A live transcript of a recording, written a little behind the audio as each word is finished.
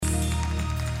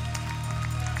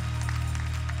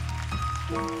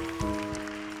And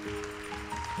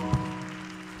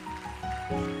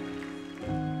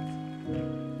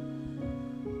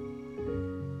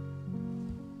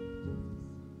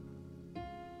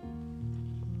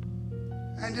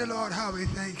dear Lord, how we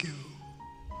thank you.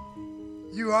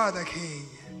 You are the King,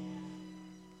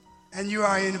 and you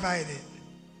are invited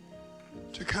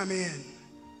to come in.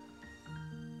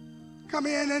 Come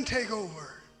in and take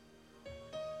over.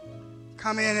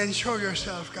 Come in and show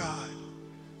yourself, God.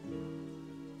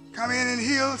 Come in and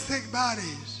heal sick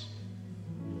bodies.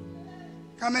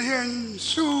 Come in here and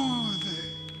soothe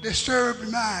disturbed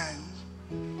minds.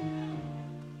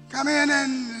 Come in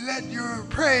and let your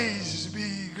praise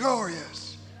be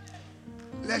glorious.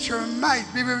 Let your might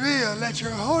be revealed. Let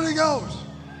your Holy Ghost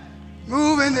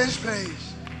move in this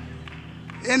place.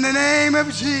 In the name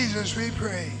of Jesus we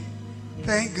pray.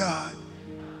 Thank God.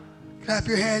 Clap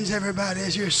your hands, everybody,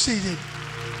 as you're seated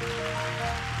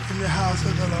in the house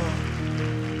of the Lord.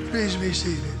 Please be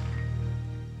seated.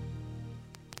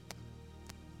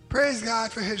 Praise God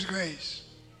for his grace.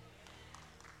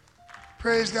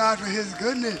 Praise God for his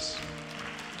goodness.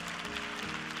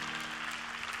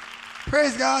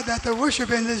 Praise God that the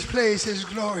worship in this place is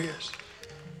glorious.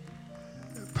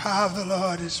 The power of the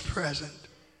Lord is present.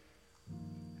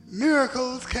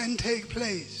 Miracles can take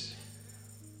place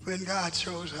when God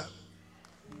shows up.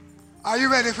 Are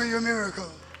you ready for your miracle?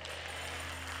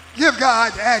 Give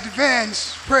God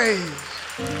advance praise.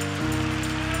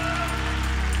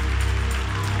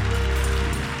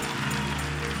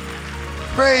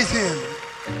 Praise him.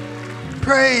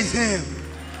 Praise him.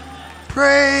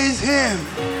 Praise him.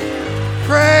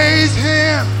 Praise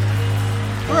him.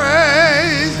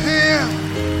 Praise him.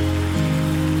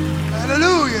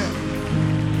 Hallelujah.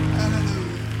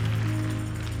 Hallelujah.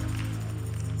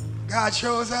 God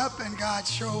shows up and God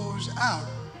shows out.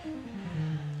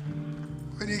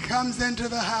 When he comes into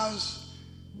the house,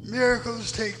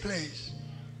 miracles take place.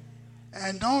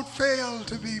 And don't fail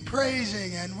to be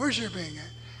praising and worshiping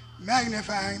and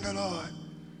magnifying the Lord.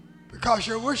 Because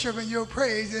your worship and your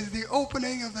praise is the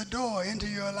opening of the door into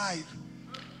your life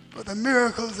for the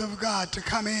miracles of God to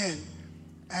come in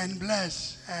and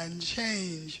bless and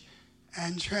change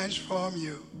and transform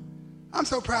you. I'm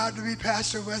so proud to be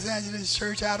pastor of West Angeles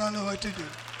Church. I don't know what to do.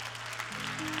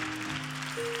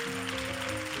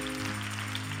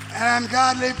 And I'm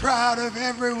godly proud of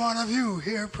every one of you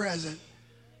here present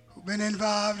who've been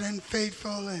involved and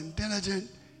faithful and diligent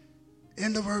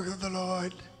in the work of the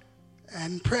Lord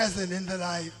and present in the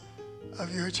life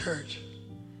of your church.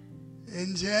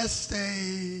 In just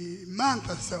a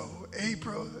month or so,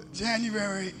 April,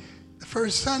 January, the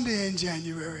first Sunday in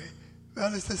January,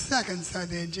 well, it's the second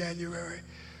Sunday in January,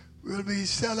 we'll be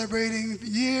celebrating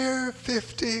year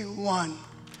 51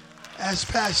 as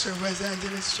pastor of West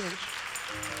Angeles Church.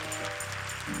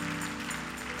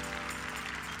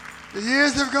 The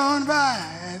years have gone by,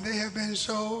 and they have been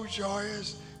so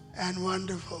joyous and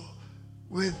wonderful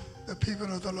with the people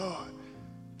of the Lord.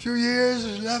 A few years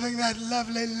loving that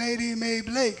lovely lady May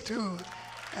Blake, too,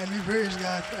 and we praise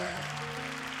God for her.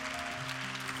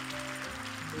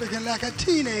 Looking like a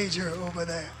teenager over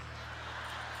there,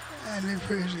 and we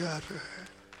praise God for her.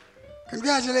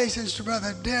 Congratulations to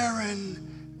Brother Darren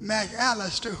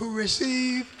McAllister, who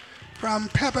received from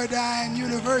Pepperdine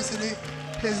University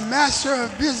his Master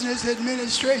of Business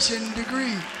Administration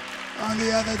degree on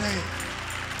the other day.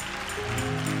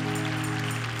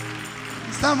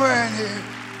 Somewhere in here.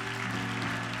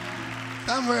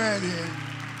 Somewhere in here.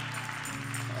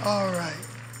 All right.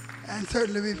 And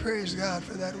certainly we praise God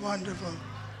for that wonderful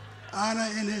honor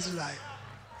in his life.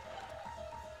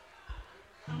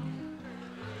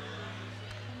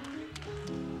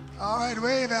 All right,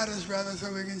 wave at us, brother,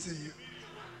 so we can see you.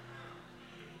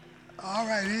 All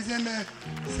right, he's in the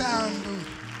sound booth.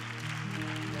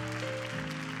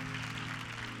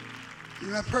 He's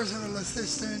my personal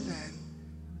assistant and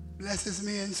blesses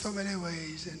me in so many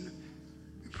ways. And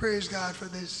we praise God for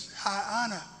this high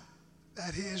honor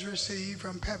that he has received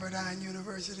from Pepperdine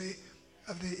University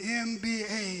of the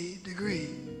MBA degree.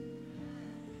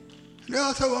 And we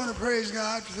also want to praise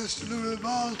God for Sister Lulu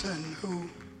Bolton, who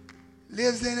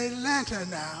lives in Atlanta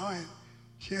now, and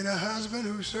she and her husband,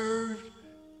 who served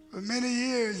for many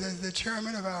years as the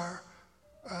chairman of our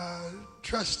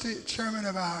chairman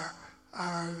of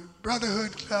our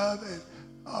Brotherhood Club and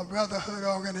our Brotherhood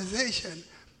organization,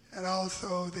 and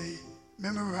also the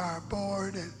member of our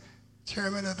board and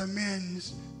chairman of the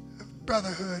Men's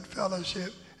Brotherhood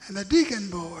Fellowship and the Deacon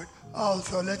Board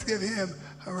also. Let's give him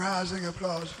a rousing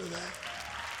applause for that.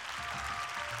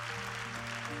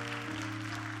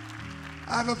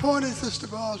 I've appointed Sister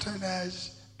Bolton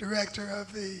as director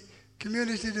of the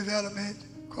Community Development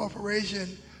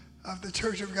corporation of the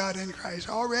Church of God in Christ.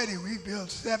 Already we've built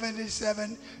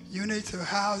 77 units of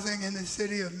housing in the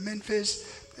city of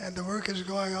Memphis, and the work is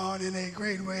going on in a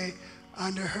great way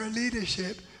under her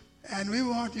leadership. And we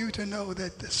want you to know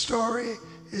that the story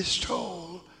is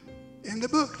told in the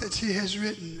book that she has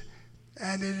written,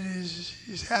 and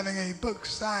she's having a book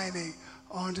signing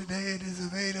on today. It is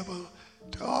available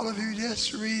to all of you.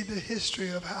 Just read the history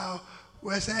of how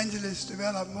West Angeles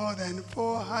developed more than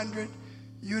 400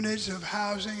 units of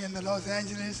housing in the Los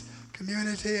Angeles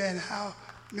community, and how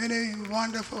many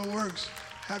wonderful works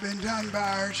have been done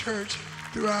by our church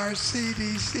through our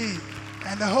CDC.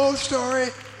 And the whole story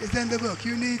is in the book.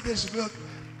 You need this book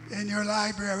in your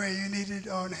library. You need it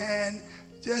on hand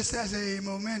just as a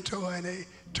memento and a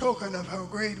token of her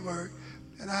great work.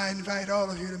 And I invite all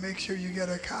of you to make sure you get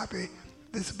a copy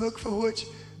of this book, for which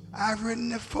I've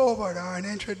written a foreword or an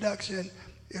introduction.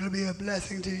 It'll be a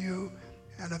blessing to you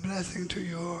and a blessing to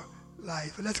your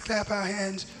life. Let's clap our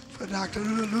hands for Dr.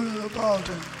 Lula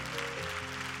Bolton.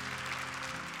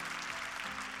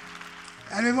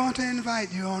 And we want to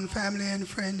invite you on Family and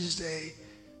Friends Day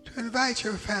to invite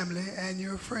your family and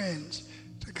your friends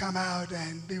to come out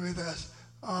and be with us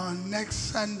on next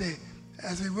Sunday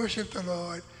as we worship the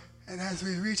Lord and as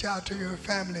we reach out to your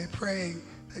family, praying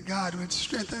that God would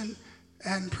strengthen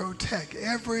and protect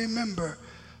every member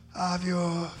of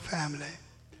your family.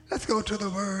 Let's go to the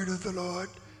word of the Lord.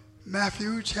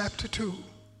 Matthew chapter 2.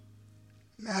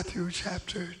 Matthew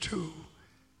chapter 2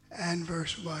 and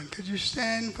verse 1. Could you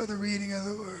stand for the reading of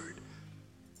the word?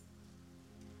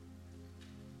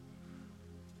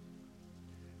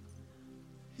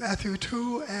 Matthew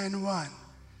 2 and 1.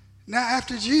 Now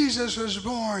after Jesus was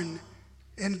born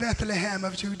in Bethlehem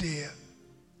of Judea,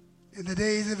 in the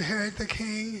days of Herod the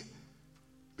king,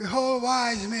 behold,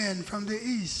 wise men from the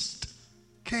east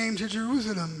came to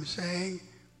Jerusalem, saying,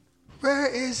 where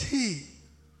is he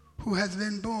who has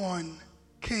been born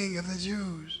King of the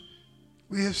Jews?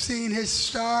 We have seen his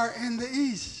star in the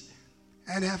east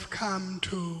and have come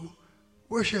to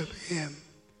worship him.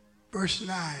 Verse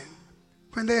 9.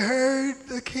 When they heard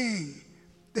the king,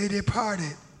 they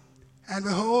departed, and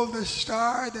behold, the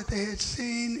star that they had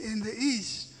seen in the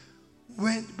east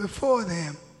went before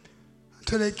them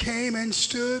until it came and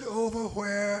stood over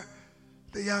where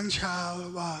the young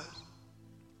child was.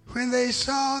 When they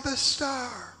saw the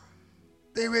star,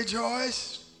 they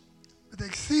rejoiced with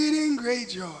exceeding great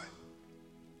joy.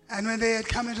 And when they had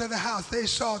come into the house, they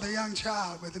saw the young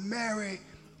child with Mary,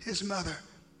 his mother,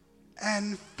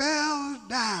 and fell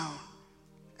down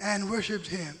and worshiped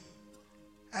him.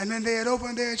 And when they had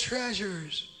opened their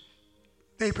treasures,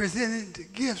 they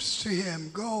presented gifts to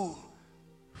him, gold,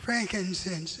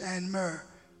 frankincense, and myrrh.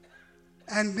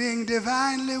 And being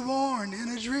divinely warned in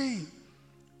a dream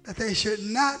that they should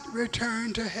not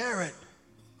return to Herod,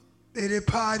 they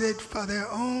departed for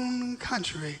their own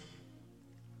country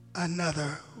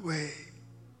another way.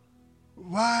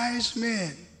 Wise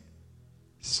men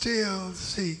still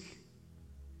seek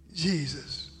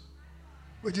Jesus.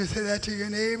 Would you say that to your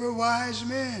neighbor? Wise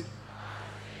men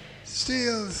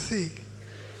still seek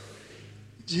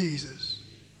Jesus.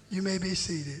 You may be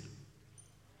seated.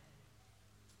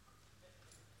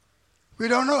 We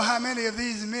don't know how many of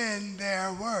these men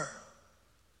there were.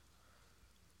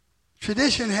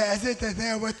 Tradition has it that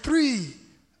there were 3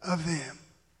 of them,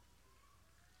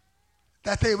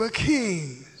 that they were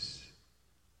kings,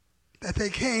 that they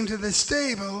came to the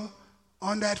stable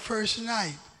on that first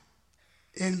night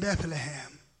in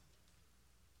Bethlehem.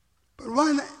 But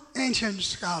one ancient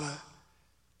scholar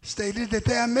stated that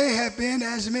there may have been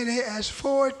as many as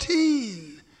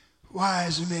 14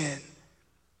 wise men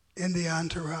in the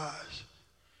entourage.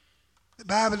 The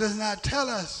Bible does not tell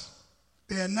us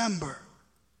their number,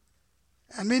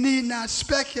 and we need not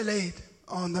speculate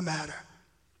on the matter.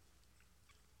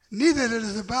 Neither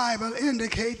does the Bible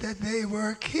indicate that they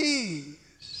were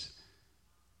kings.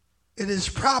 It is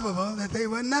probable that they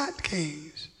were not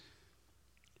kings.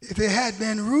 If they had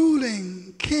been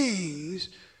ruling kings,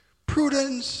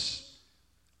 prudence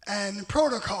and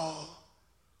protocol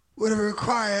would have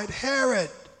required Herod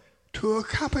to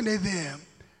accompany them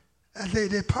as they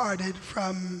departed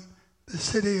from the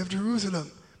city of Jerusalem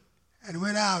and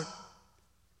went out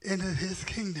into his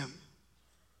kingdom.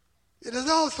 It is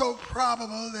also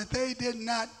probable that they did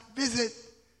not visit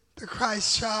the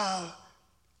Christ child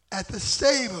at the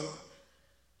stable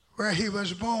where he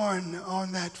was born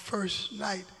on that first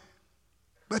night,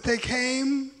 but they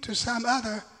came to some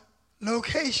other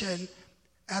location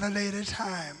at a later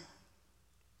time.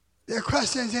 Their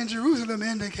questions in Jerusalem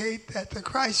indicate that the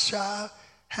Christ child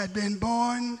had been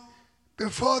born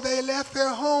before they left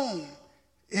their home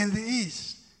in the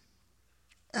east.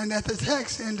 and that the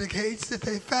text indicates that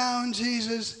they found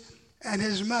Jesus and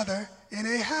his mother in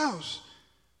a house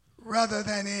rather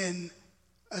than in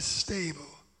a stable.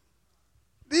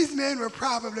 These men were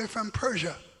probably from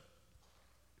Persia,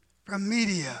 from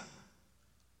Media.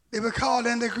 They were called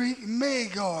in the Greek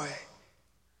Magoi,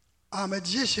 or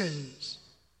magicians.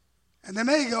 And the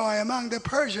Magoi among the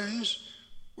Persians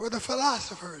were the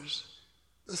philosophers,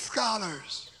 the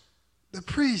scholars, the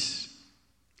priests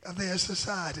of their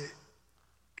society.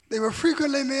 They were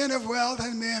frequently men of wealth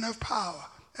and men of power.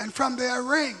 And from their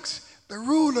ranks, the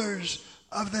rulers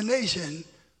of the nation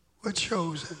were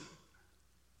chosen.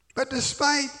 But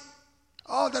despite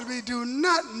all that we do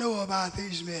not know about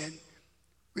these men,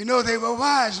 we know they were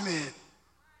wise men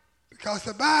because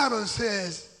the Bible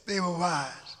says they were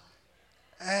wise.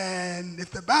 And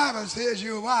if the Bible says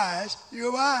you're wise,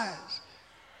 you're wise.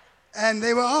 And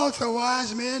they were also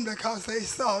wise men because they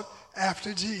sought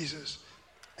after Jesus.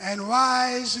 And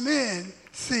wise men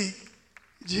seek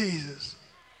Jesus.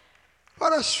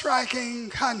 What a striking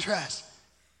contrast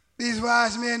these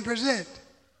wise men present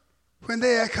when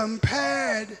they are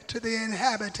compared to the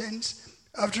inhabitants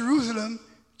of Jerusalem,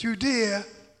 Judea,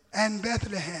 and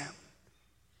Bethlehem.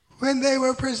 When they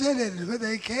were presented, when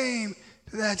they came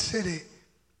to that city,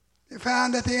 they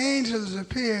found that the angels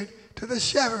appeared to the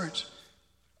shepherds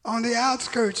on the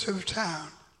outskirts of town.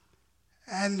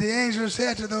 And the angel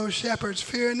said to those shepherds,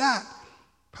 "Fear not,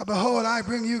 for behold, I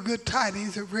bring you good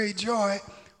tidings of great joy,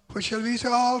 which shall be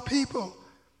to all people.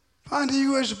 For unto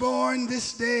you is born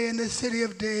this day in the city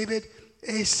of David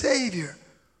a Savior,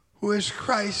 who is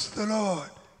Christ the Lord.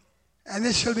 And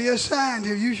this shall be a sign to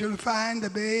you. You shall find the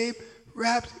babe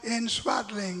wrapped in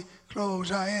swaddling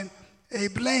clothes, or in a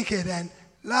blanket, and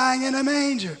lying in a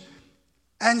manger."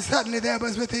 And suddenly there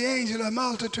was with the angel a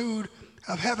multitude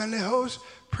of heavenly hosts,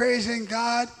 praising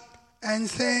God and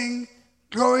saying,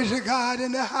 "Glory to God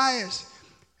in the highest,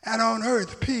 and on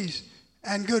earth peace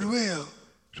and goodwill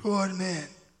toward men."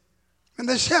 When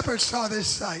the shepherds saw this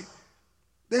sight,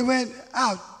 they went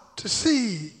out to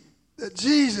see the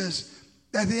Jesus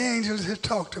that the angels had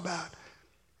talked about.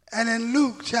 And in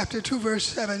Luke chapter 2, verse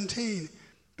 17,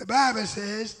 the Bible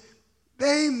says,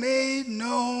 "They made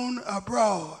known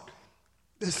abroad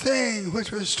the saying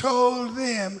which was told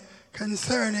them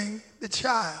concerning the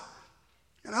child.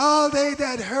 And all they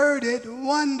that heard it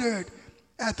wondered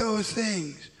at those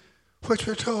things which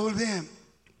were told them.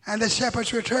 And the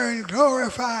shepherds returned,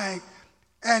 glorifying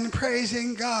and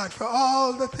praising God for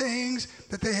all the things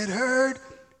that they had heard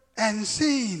and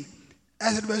seen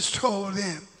as it was told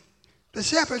them." The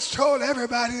shepherds told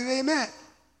everybody they met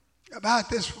about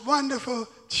this wonderful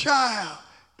child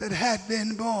that had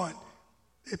been born.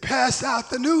 They passed out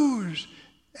the news,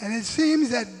 and it seems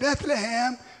that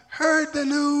Bethlehem heard the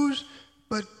news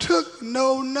but took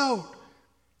no note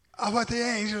of what the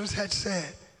angels had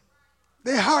said.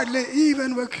 They hardly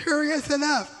even were curious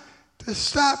enough to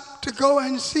stop to go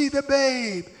and see the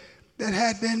babe that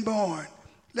had been born,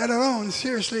 let alone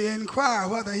seriously inquire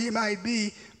whether he might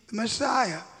be the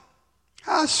Messiah.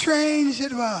 How strange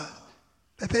it was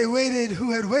that they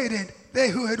who had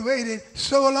waited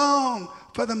so long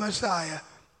for the Messiah,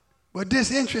 were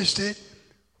disinterested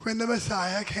when the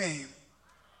Messiah came.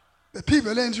 The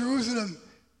people in Jerusalem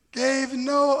gave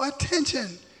no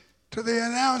attention to the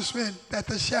announcement that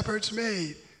the shepherds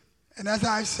made. And as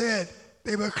I said,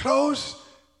 they were close,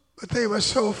 but they were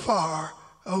so far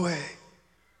away.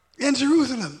 In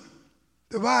Jerusalem,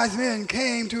 the wise men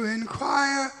came to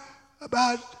inquire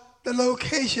about the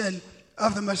location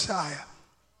of the Messiah.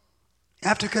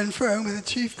 After conferring with the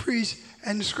chief priests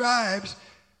and scribes,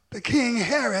 the king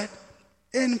Herod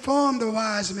informed the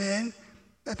wise men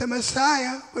that the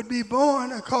Messiah would be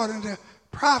born according to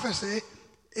prophecy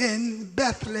in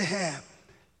Bethlehem.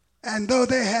 And though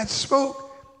they had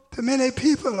spoke to many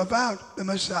people about the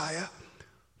Messiah,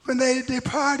 when they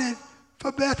departed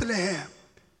for Bethlehem,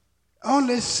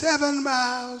 only 7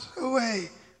 miles away,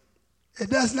 it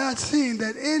does not seem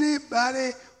that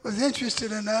anybody was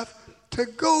interested enough to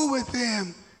go with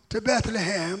them to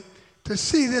Bethlehem to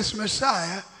see this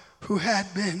Messiah who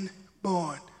had been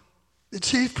born. The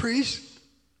chief priests,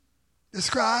 the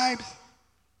scribes,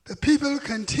 the people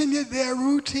continued their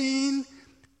routine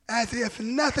as if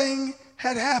nothing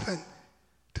had happened.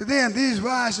 To them, these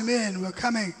wise men were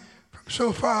coming from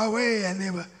so far away, and they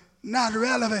were not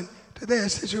relevant to their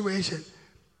situation.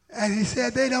 And he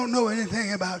said they don't know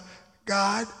anything about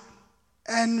God.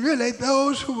 And really,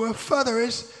 those who were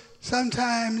furthest,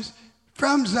 sometimes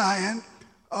from Zion,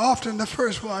 are often the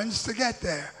first ones to get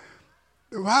there.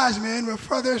 The wise men were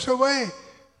furthest away,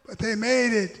 but they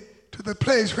made it to the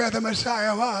place where the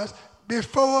Messiah was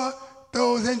before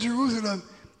those in Jerusalem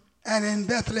and in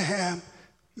Bethlehem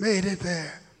made it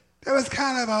there. There was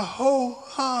kind of a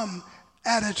ho-hum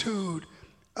attitude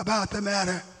about the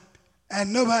matter,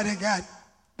 and nobody got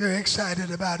very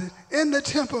excited about it. In the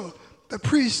temple, the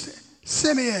priest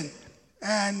Simeon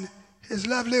and his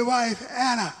lovely wife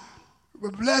Anna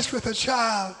were blessed with a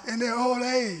child in their old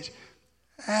age.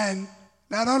 And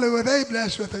not only were they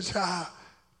blessed with a child,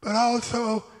 but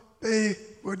also they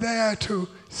were there to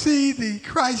see the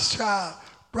Christ child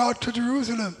brought to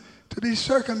Jerusalem to be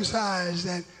circumcised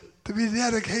and to be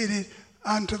dedicated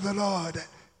unto the Lord.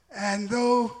 And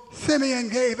though Simeon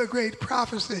gave a great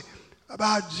prophecy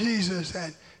about Jesus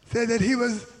and said that he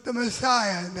was the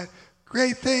Messiah and that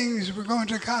great things were going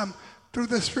to come through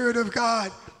the Spirit of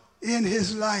God in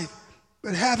his life,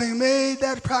 but having made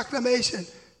that proclamation,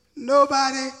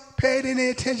 nobody paid any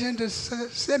attention to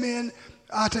Simeon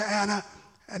or to Anna,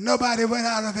 and nobody went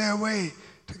out of their way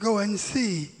to go and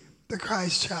see the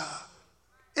Christ child.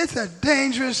 It's a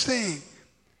dangerous thing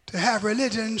to have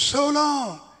religion so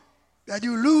long that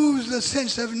you lose the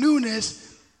sense of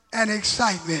newness and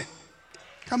excitement.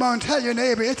 Come on, tell your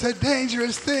neighbor, it's a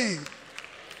dangerous thing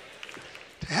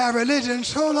to have religion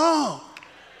so long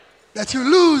that you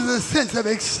lose the sense of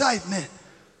excitement.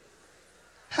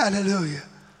 Hallelujah.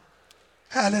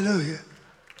 Hallelujah.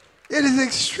 It is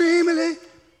extremely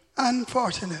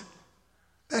unfortunate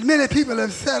that many people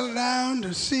have settled down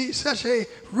to see such a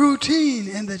routine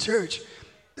in the church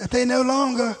that they no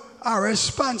longer are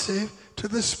responsive to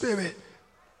the Spirit.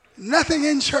 Nothing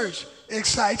in church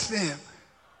excites them.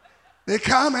 They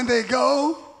come and they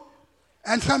go,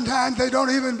 and sometimes they don't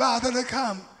even bother to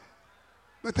come.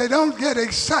 But they don't get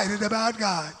excited about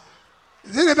God.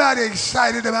 Is anybody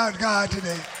excited about God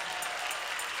today?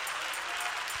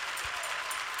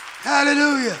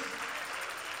 Hallelujah.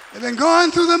 They've been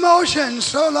going through the motions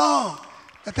so long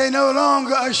that they no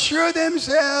longer assure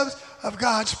themselves of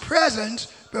God's presence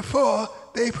before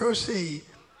they proceed.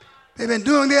 They've been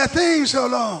doing their thing so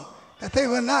long that they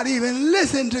will not even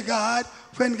listen to God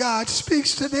when God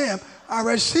speaks to them or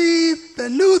receive the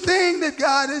new thing that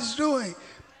God is doing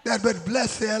that would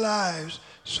bless their lives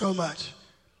so much.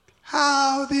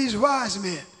 How these wise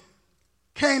men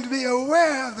came to be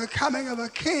aware of the coming of a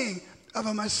king, of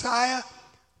a Messiah,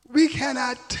 we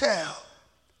cannot tell.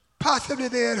 Possibly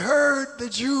they had heard the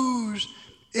Jews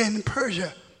in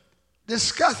Persia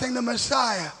discussing the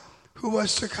Messiah who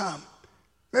was to come.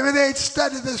 Maybe they'd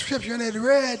studied the scripture and they'd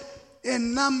read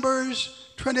in Numbers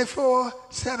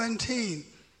 24:17,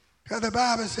 where the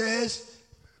Bible says,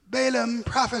 Balaam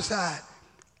prophesied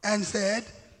and said,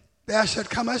 there shall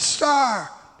come a star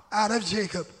out of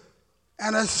Jacob,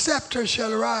 and a scepter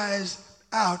shall rise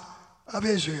out of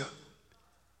Israel.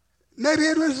 Maybe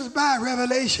it was by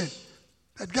revelation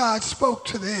that God spoke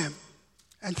to them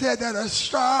and said that a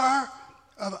star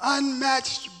of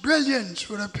unmatched brilliance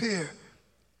would appear,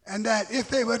 and that if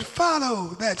they would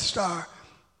follow that star,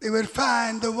 they would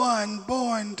find the one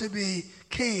born to be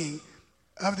king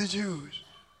of the Jews.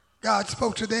 God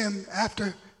spoke to them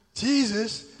after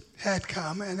Jesus had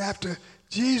come and after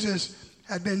Jesus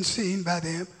had been seen by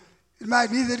them. It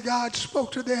might be that God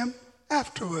spoke to them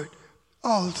afterward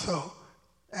also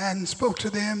and spoke to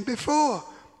them before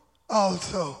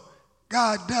also.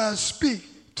 God does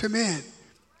speak to men.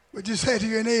 Would you say to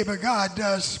your neighbor, God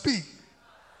does speak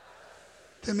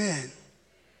to men?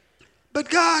 But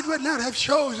God would not have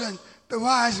chosen the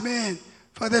wise men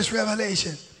for this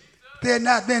revelation. They had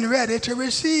not been ready to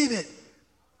receive it.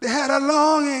 They had a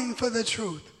longing for the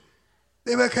truth.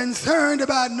 They were concerned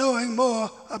about knowing more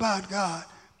about God.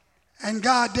 And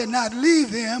God did not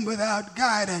leave them without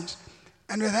guidance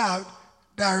and without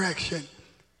direction.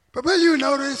 But will you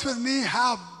notice with me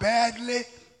how badly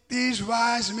these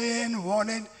wise men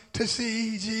wanted to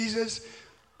see Jesus?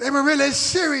 They were really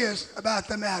serious about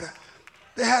the matter.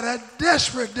 They had a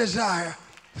desperate desire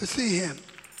to see him.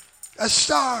 A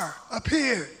star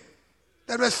appeared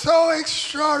that was so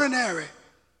extraordinary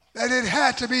that it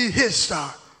had to be his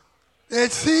star. They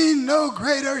had seen no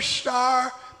greater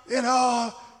star in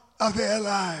all of their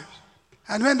lives.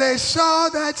 And when they saw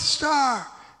that star,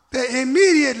 they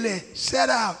immediately set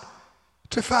out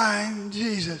to find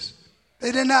Jesus.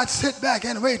 They did not sit back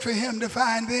and wait for him to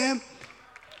find them.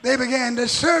 They began to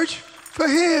search for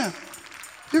him.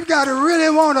 You've got to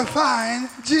really want to find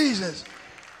Jesus.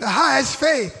 The highest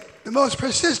faith, the most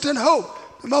persistent hope,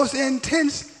 the most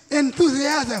intense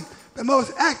enthusiasm, the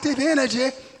most active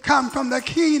energy come from the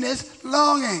keenest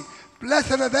longing.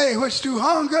 Blessed are they which do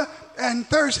hunger and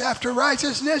thirst after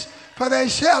righteousness, for they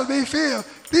shall be filled.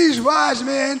 These wise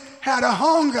men had a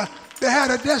hunger. They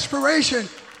had a desperation.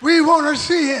 We want to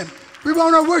see him. We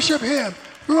want to worship him.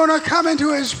 We want to come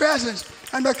into his presence.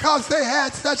 And because they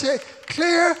had such a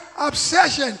clear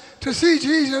obsession to see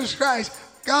Jesus Christ,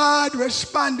 God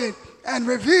responded and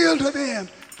revealed to them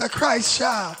the Christ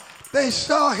child. They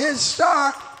saw his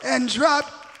star and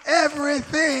dropped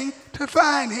everything to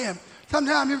find him.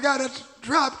 Sometimes you've got to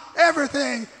drop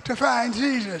everything to find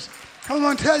Jesus. Come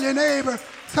on, tell your neighbor,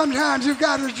 sometimes you've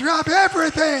got to drop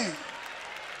everything.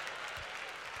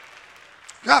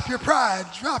 Drop your pride,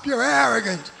 drop your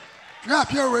arrogance,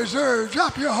 drop your reserve,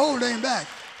 drop your holding back.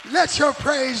 Let your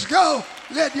praise go.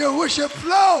 Let your worship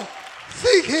flow.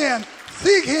 Seek him,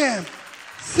 seek him,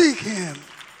 seek him.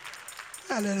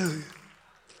 Hallelujah.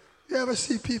 You ever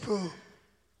see people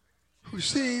who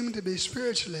seem to be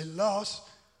spiritually lost?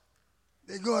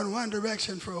 They go in one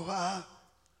direction for a while,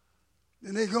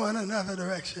 then they go in another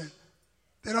direction.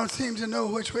 They don't seem to know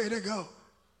which way to go.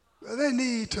 Well, they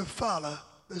need to follow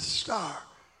the star.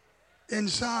 In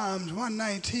Psalms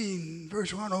 119,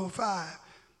 verse 105,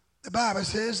 the Bible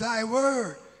says, thy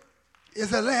word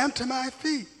is a lamp to my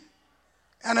feet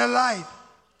and a light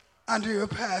unto your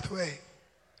pathway.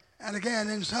 And again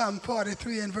in Psalm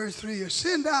 43 and verse 3,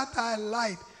 send out thy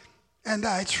light and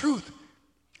thy truth,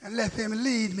 and let them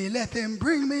lead me. Let them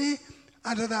bring me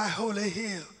unto thy holy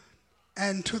hill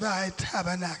and to thy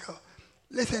tabernacle.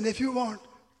 Listen, if you want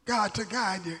God to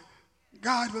guide you,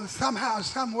 God will somehow,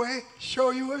 some way show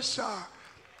you a star,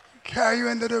 carry you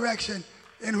in the direction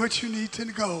in which you need to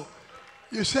go.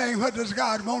 You're saying, what does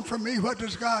God want from me? What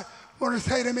does God want to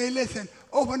say to me? Listen,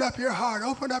 open up your heart,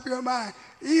 open up your mind.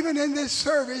 Even in this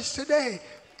service today,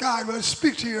 God will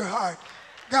speak to your heart.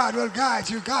 God will guide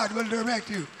you. God will direct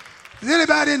you. Does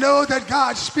anybody know that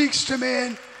God speaks to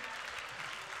men?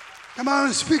 Come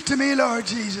on, speak to me, Lord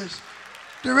Jesus.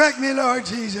 Direct me, Lord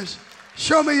Jesus.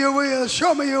 Show me your will.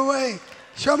 Show me your way.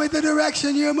 Show me the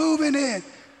direction you're moving in.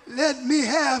 Let me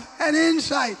have an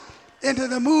insight into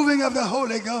the moving of the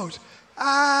Holy Ghost.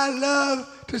 I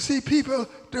love to see people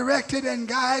directed and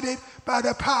guided by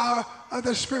the power of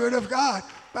the Spirit of God,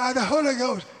 by the Holy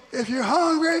Ghost. If you're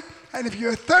hungry and if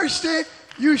you're thirsty,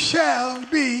 you shall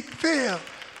be filled.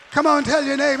 Come on, tell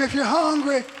your neighbor, if you're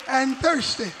hungry and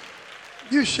thirsty,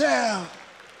 you shall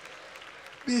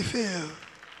be filled.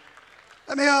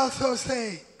 Let me also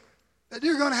say that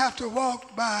you're going to have to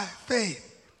walk by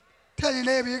faith. Tell your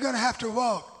neighbor, you're going to have to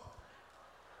walk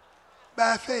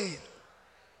by faith.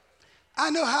 I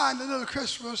know how in the little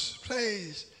Christmas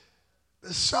plays,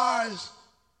 the stars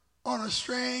on a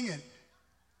string, and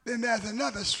then there's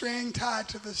another string tied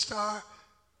to the star.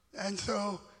 And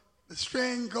so the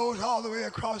string goes all the way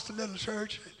across the little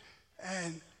church,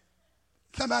 and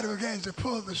somebody begins to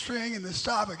pull the string, and the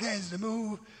star begins to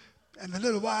move, and the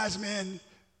little wise men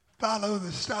follow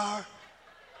the star,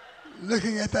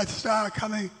 looking at that star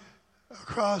coming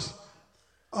across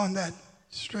on that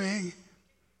string.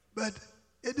 But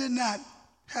it did not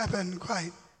happen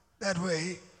quite that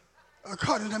way.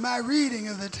 According to my reading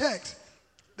of the text,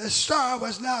 the star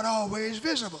was not always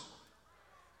visible.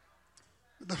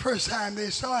 The first time they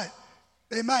saw it,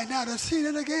 they might not have seen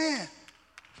it again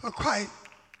for quite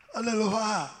a little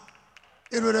while.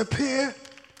 It would appear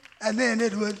and then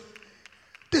it would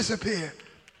disappear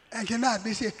and cannot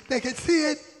be seen. They could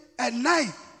see it at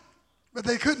night, but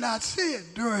they could not see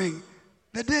it during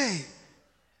the day.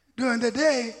 During the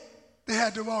day, they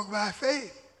had to walk by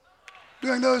faith.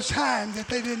 During those times that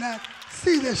they did not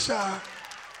see the star,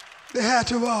 they had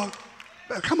to walk.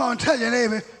 But come on, tell your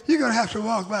neighbor, you're going to have to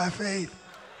walk by faith.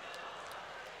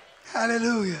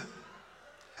 Hallelujah.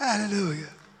 Hallelujah.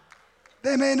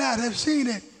 They may not have seen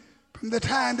it from the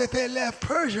time that they left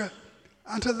Persia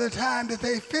until the time that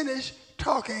they finished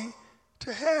talking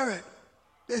to Herod.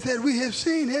 They said, we have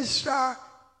seen his star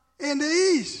in the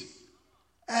east.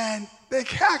 And they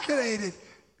calculated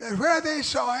that where they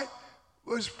saw it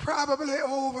was probably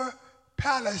over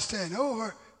Palestine,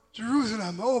 over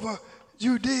Jerusalem, over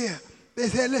Judea. They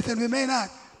said, listen, we may not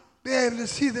be able to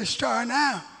see the star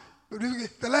now, but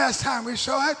the last time we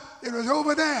saw it, it was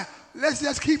over there. Let's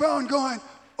just keep on going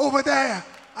over there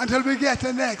until we get to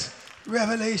the next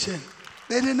revelation.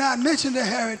 They did not mention to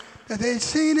Herod that they'd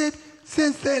seen it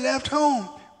since they left home.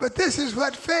 But this is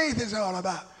what faith is all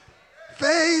about.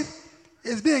 Faith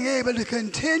is being able to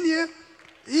continue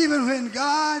even when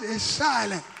God is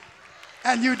silent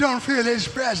and you don't feel his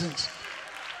presence.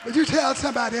 But you tell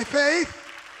somebody, faith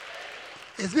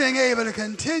is being able to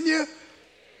continue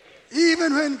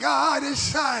even when God is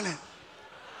silent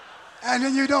and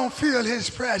when you don't feel his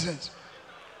presence.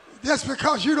 Just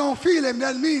because you don't feel him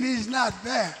doesn't mean he's not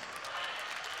there.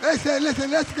 They said,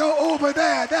 listen, let's go over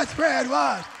there. That's where it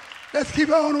was. Let's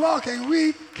keep on walking.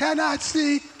 We cannot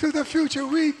see to the future.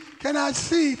 We cannot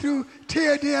see through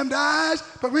tear-dimmed eyes,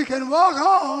 but we can walk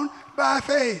on by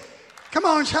faith. Come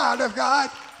on, child of God,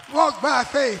 walk by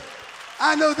faith.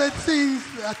 I know that things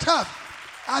are tough.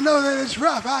 I know that it's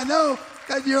rough. I know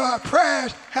that your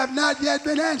prayers have not yet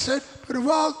been answered, but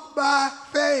walk by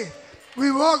faith.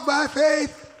 We walk by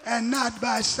faith and not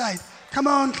by sight. Come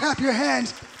on, clap your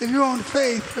hands if you want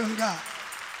faith from God.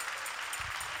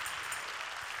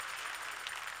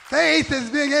 Faith is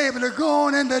being able to go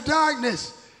on in the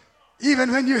darkness,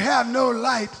 even when you have no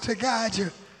light to guide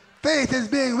you. Faith is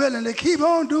being willing to keep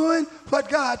on doing what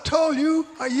God told you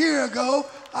a year ago,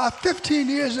 15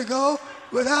 years ago,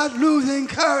 without losing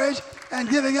courage and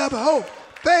giving up hope.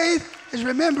 Faith is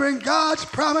remembering God's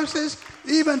promises,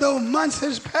 even though months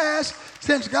has passed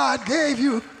since God gave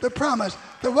you the promise.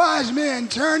 The wise men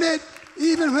journeyed,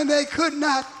 even when they could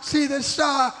not see the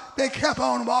star, they kept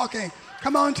on walking.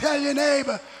 Come on, tell your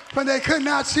neighbor, when they could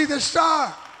not see the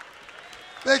star,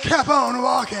 they kept on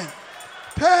walking.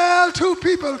 Tell two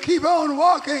people, keep on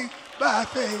walking by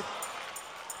faith.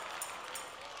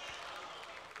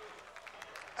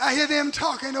 I hear them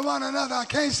talking to one another. I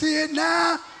can't see it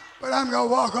now, but I'm going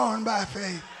to walk on by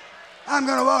faith. I'm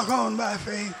going to walk on by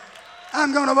faith.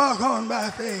 I'm going to walk on by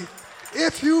faith.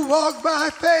 If you walk by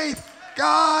faith,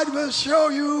 God will show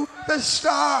you the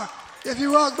star. If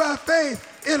you walk by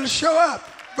faith, it'll show up.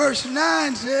 Verse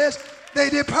 9 says, they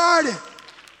departed.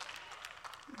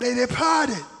 They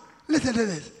departed. Listen to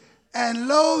this. And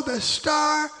lo, the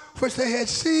star which they had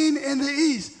seen in the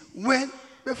east went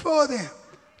before them,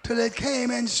 till it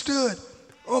came and stood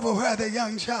over where the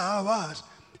young child was.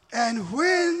 And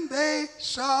when they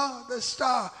saw the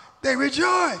star, they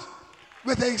rejoiced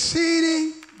with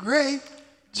exceeding great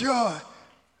joy.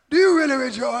 Do you really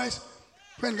rejoice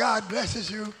when God blesses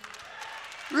you?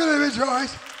 Really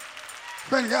rejoice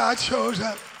when God shows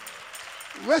up?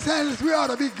 West Angeles, we ought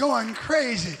to be going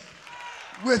crazy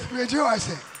with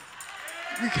rejoicing.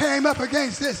 We came up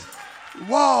against this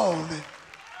wall that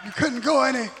you couldn't go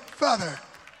any further.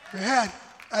 We had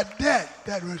a debt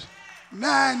that was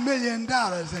 $9 million,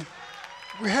 and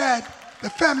we had the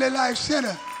Family Life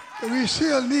Center that we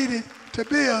still needed to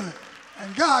build,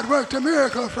 and God worked a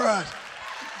miracle for us.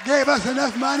 Gave us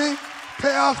enough money,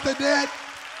 pay off the debt,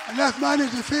 enough money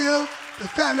to fill the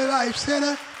Family Life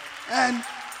Center, and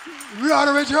we ought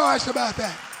to rejoice about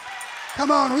that.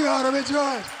 Come on, we ought to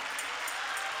rejoice.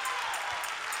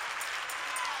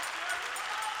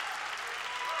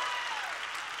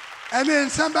 And then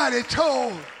somebody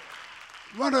told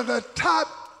one of the top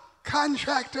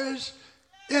contractors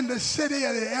in the city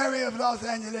or the area of Los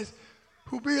Angeles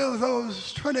who builds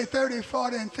those 20, 30,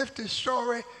 40, and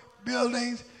 50-story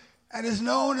buildings and is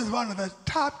known as one of the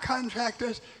top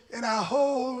contractors in our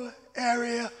whole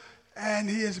area. And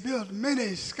he has built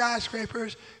many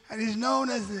skyscrapers, and he's known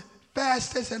as the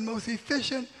fastest and most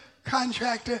efficient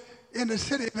contractor in the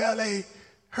city of LA.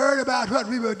 Heard about what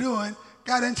we were doing,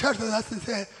 got in touch with us and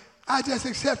said, I just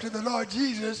accepted the Lord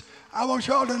Jesus. I want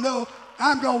you all to know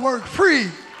I'm going to work free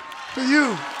for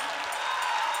you.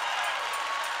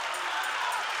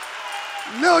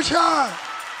 No charge.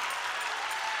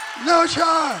 No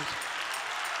charge.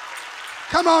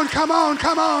 Come on, come on,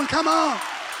 come on, come on.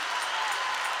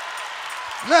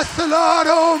 Bless the Lord,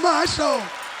 oh my soul.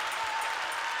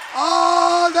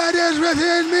 All that is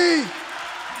within me.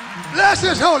 Bless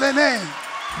his holy name.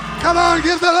 Come on,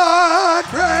 give the Lord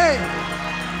praise.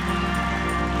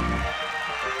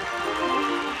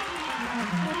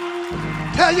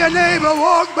 Tell your neighbor,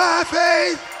 walk by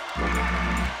faith.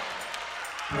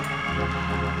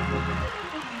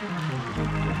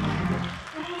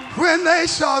 When they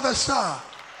saw the star,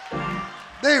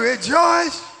 they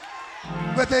rejoiced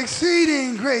with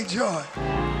exceeding great joy.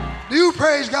 Do you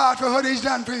praise God for what he's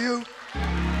done for you?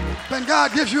 When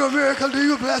God gives you a miracle, do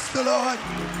you bless the Lord?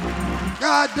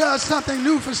 God does something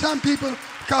new for some people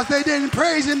because they didn't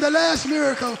praise him the last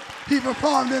miracle he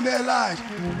performed in their lives.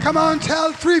 Come on,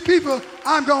 tell 3 people,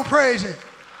 I'm going to praise him.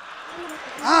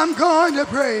 I'm going to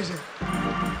praise him.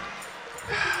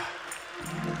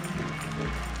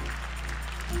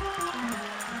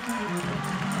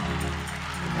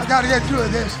 I got to get through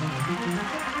this.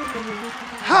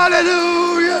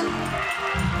 Hallelujah.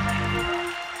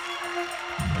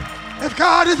 If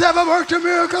God has ever worked a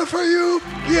miracle for you,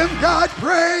 give God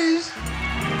praise.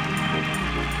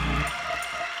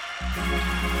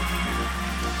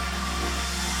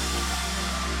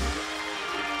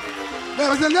 There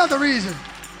was another reason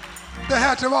they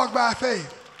had to walk by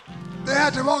faith. They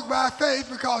had to walk by faith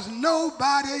because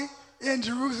nobody in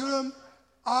Jerusalem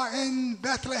or in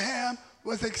Bethlehem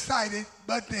was excited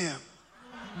but them.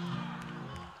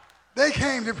 They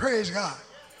came to praise God.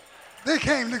 They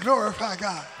came to glorify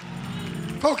God.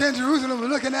 Folk in Jerusalem were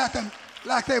looking at them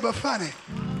like they were funny.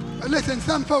 But listen,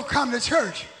 some folk come to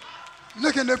church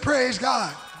looking to praise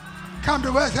God, come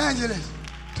to West Angeles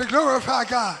to glorify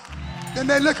God. Then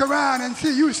they look around and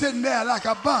see you sitting there like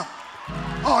a bump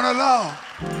on a log.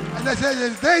 And they say,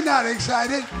 if they're not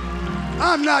excited,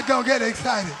 I'm not going to get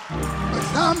excited. But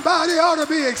somebody ought to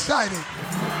be excited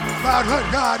about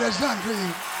what God has done for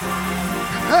you.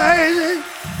 Praise Him.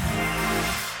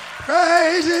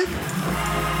 Praise Him.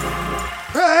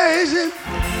 Praise Him.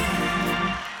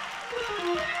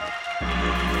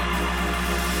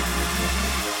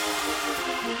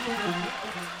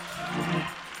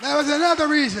 There was another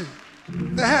reason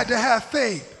they had to have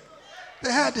faith.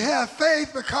 They had to have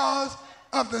faith because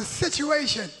of the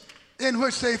situation in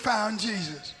which they found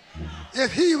Jesus.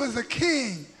 If he was the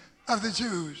king of the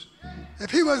Jews,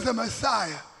 if he was the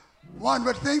Messiah, one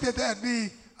would think that there'd be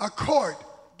a court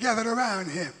gathered around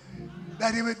him,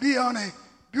 that he would be on a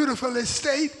beautiful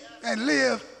estate and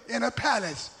live in a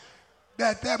palace,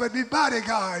 that there would be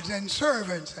bodyguards and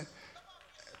servants and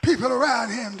people around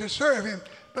him to serve him.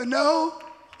 But no,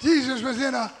 Jesus was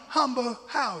in a humble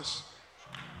house.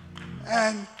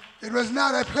 And it was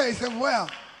not a place of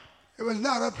wealth. It was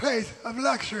not a place of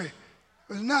luxury.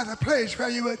 It was not a place where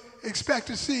you would expect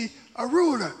to see a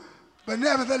ruler. But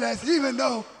nevertheless, even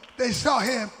though they saw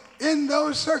him in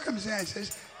those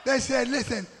circumstances, they said,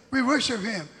 listen, we worship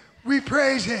him. We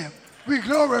praise him. We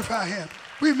glorify him.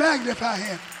 We magnify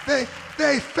him.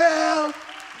 They fell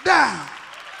down.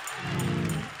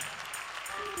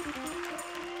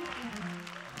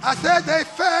 I said they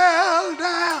fell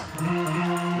down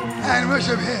and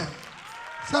worship him.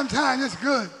 Sometimes it's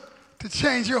good to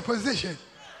change your position.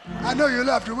 I know you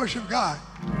love to worship God,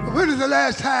 but when is the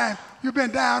last time you've been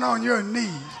down on your knees?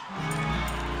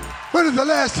 When is the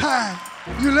last time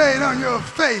you laid on your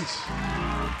face?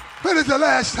 When is the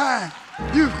last time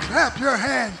you clapped your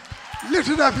hands,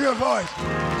 lifted up your voice,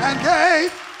 and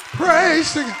gave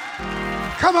praise to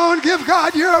God? Come on, give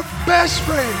God your best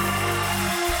praise.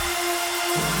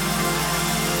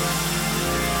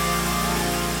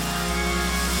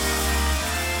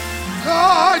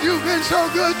 Lord, you've been so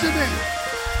good to me.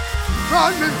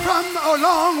 Brought me from a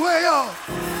long way off.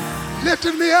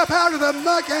 Lifted me up out of the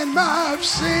muck and mire of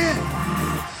sin.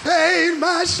 Saved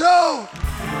my soul.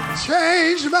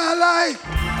 Changed my life.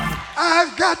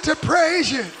 I've got to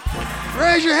praise you.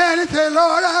 Raise your hand and say,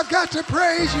 Lord, I've got to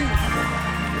praise you.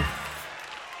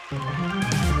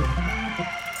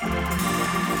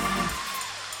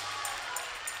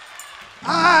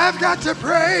 I've got to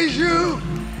praise you.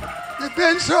 You've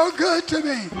been so good to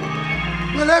me.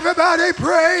 Will everybody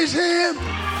praise him?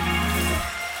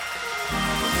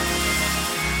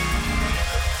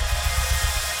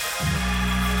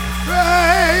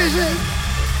 Praise him.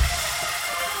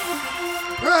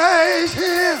 Praise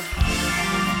him.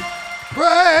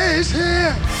 Praise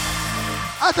him.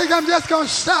 I think I'm just going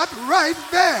to stop right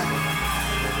there.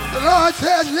 The Lord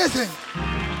says, listen,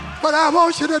 what I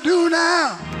want you to do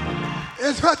now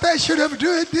is what they should have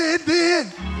did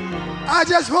then. I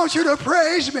just want you to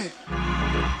praise me.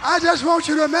 I just want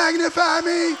you to magnify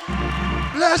me.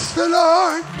 Bless the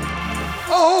Lord,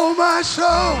 oh my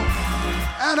soul,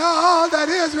 and all that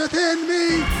is within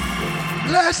me.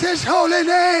 Bless his holy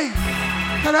name.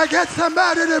 Can I get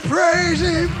somebody to praise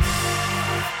him?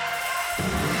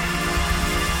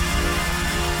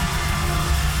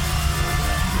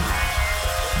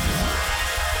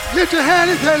 Lift your hand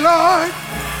and say, Lord,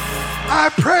 I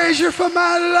praise you for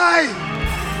my life.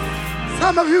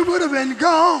 Some of you would have been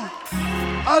gone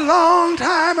a long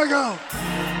time ago.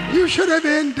 You should have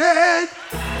been dead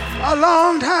a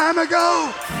long time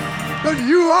ago, but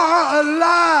you are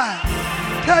alive.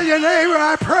 Tell your neighbor,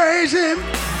 I praise him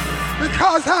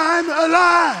because I'm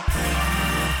alive.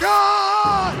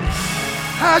 God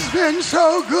has been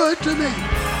so good to me.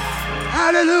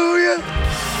 Hallelujah.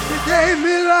 He gave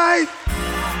me life.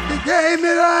 He gave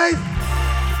me life.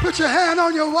 Put your hand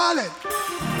on your wallet.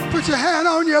 Put your hand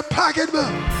on your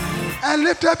pocketbook and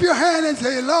lift up your hand and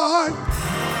say, Lord,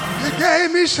 you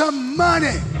gave me some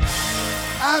money.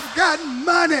 I've got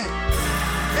money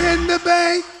in the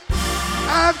bank.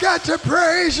 I've got to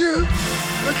praise you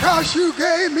because you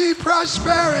gave me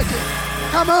prosperity.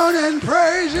 Come on and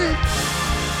praise him.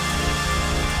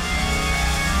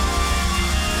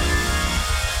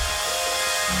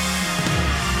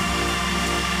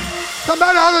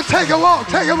 Somebody ought to take a walk,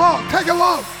 take a walk, take a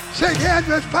walk. Shake hands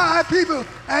with 5 people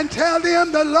and tell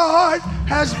them the Lord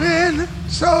has been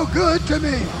so good to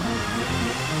me.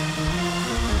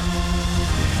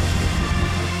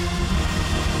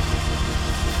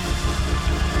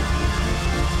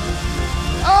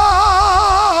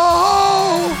 Oh,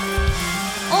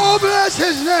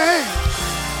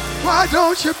 Why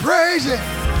don't you praise him?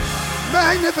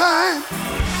 Magnify him.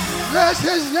 Bless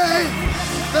his name.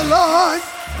 The Lord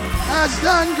has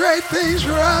done great things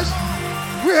for us.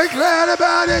 We're glad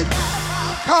about it.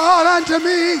 Call unto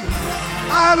me.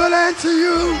 I will answer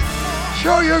you.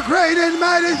 Show you great and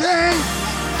mighty things.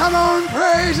 Come on,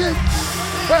 praise him.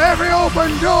 For every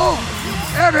open door,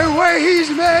 every way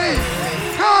he's made.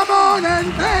 Come on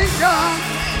and thank God.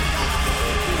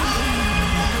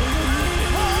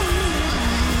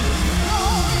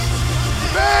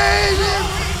 Praise him.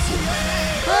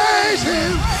 Praise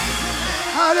him.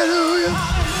 Hallelujah.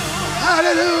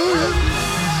 Hallelujah.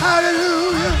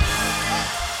 Hallelujah.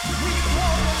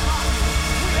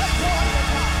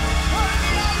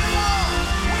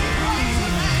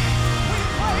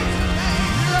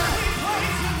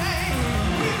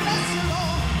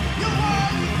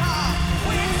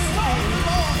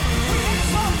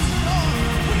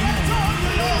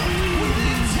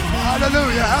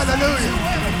 Hallelujah, hallelujah.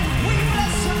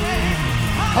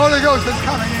 Holy Ghost is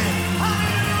coming in.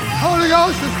 Holy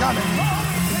Ghost is coming in.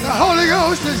 The Holy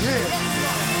Ghost is here.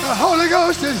 The Holy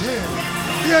Ghost is here.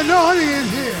 The anointing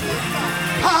is here.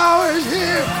 Power is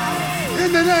here.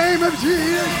 In the name of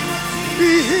Jesus,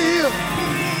 be healed,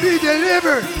 be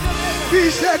delivered,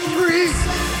 be set free.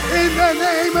 In the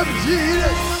name of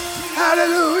Jesus.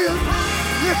 Hallelujah.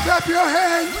 Lift up your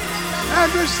hands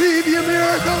and receive your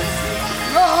miracle.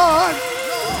 Lord,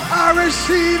 I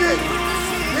receive it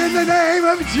in the name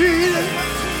of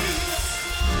Jesus.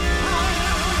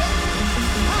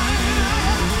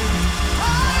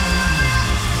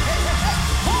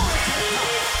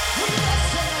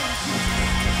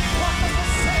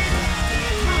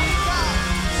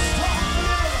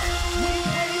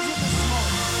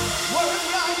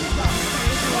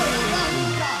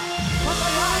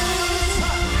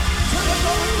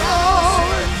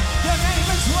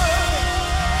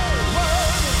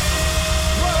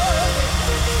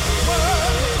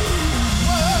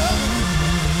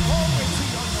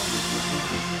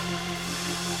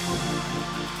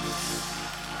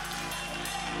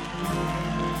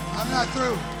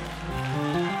 Through.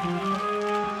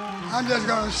 I'm just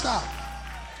going to stop.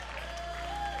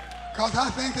 Because I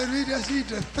think that we just need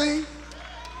to think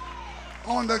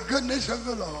on the goodness of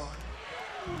the Lord.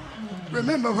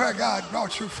 Remember where God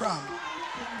brought you from.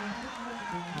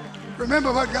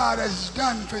 Remember what God has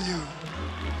done for you.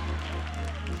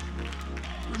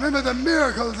 Remember the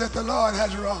miracles that the Lord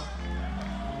has wrought.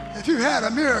 If you had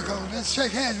a miracle, let's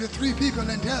shake hands with 3 people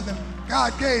and tell them,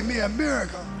 God gave me a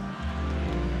miracle.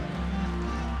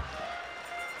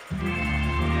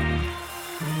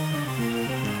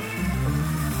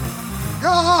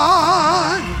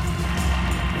 God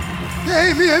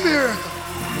gave me a miracle.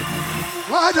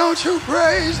 Why don't you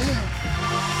praise him?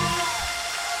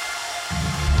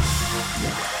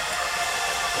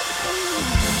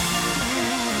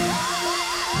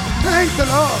 Thank the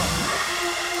Lord.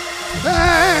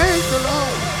 Thank the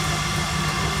Lord.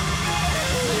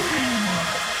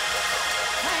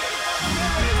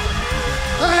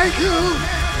 Thank you.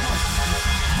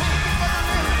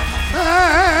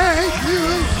 Thank you.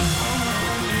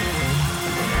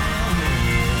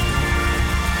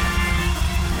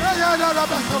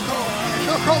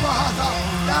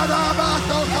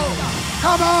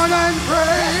 Come on and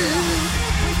praise.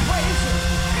 We praise you.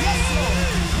 Yes, Lord.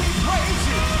 We praise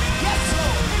you. Yes,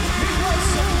 Lord. We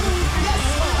worship you. Yes,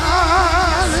 Lord.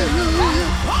 Hallelujah.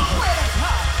 Glory to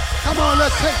God. Come on,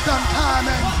 let's take some time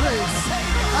and praise.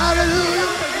 Hallelujah.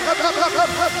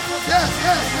 Yes,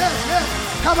 yes, yes, yes.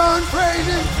 Come on, praise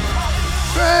him.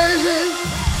 Praise him.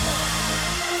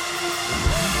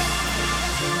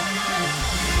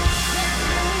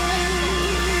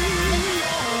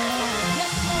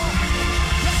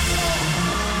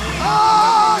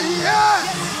 Oh, yes.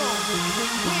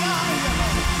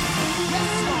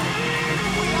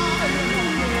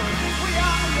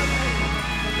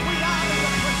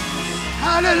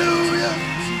 Hallelujah.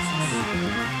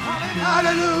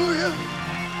 Hallelujah.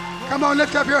 Come on,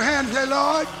 lift up your hands and say,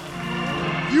 Lord,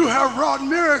 you have wrought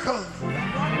miracles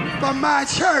for my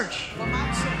church.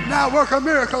 Now work a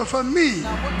miracle for me.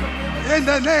 In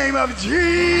the name of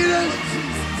Jesus.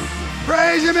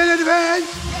 Praise him in advance.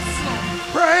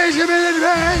 Praise him in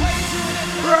advance.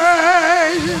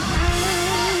 Praise him.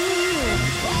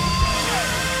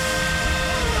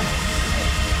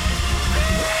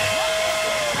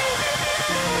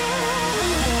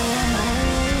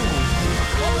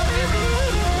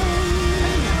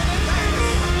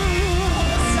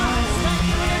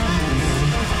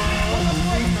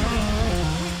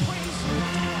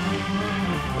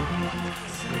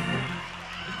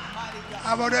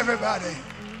 I want everybody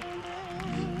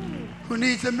who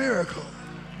needs a miracle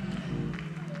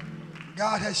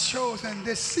God has chosen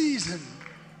this season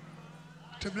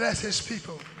to bless his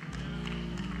people.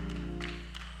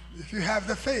 If you have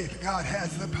the faith, God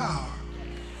has the power.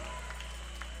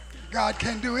 God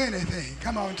can do anything.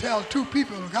 Come on, tell two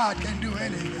people God can do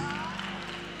anything.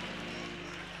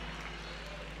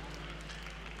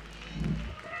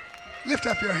 Lift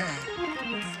up your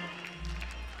hand.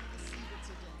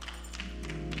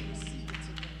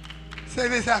 Say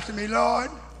this after me,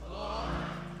 Lord.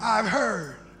 I've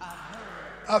heard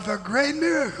of the great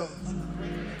miracles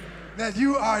that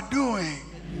you are doing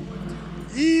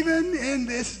even in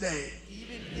this day.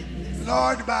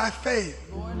 Lord, by faith,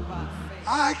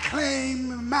 I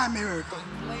claim my miracle.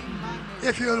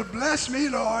 If you'll bless me,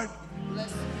 Lord,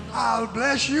 I'll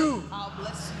bless you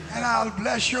and I'll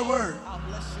bless your word.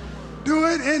 Do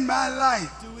it in my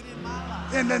life.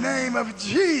 In the name of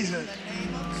Jesus.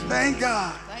 Thank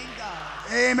God.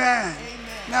 Amen.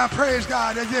 Now praise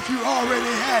God as if you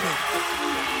already had it.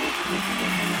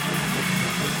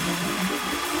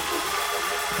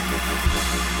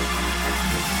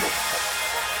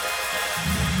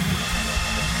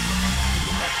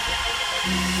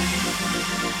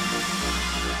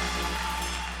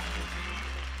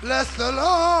 Bless the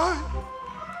Lord,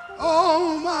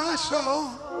 oh my soul.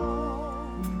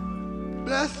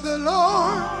 Bless the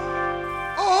Lord,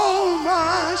 oh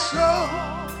my soul.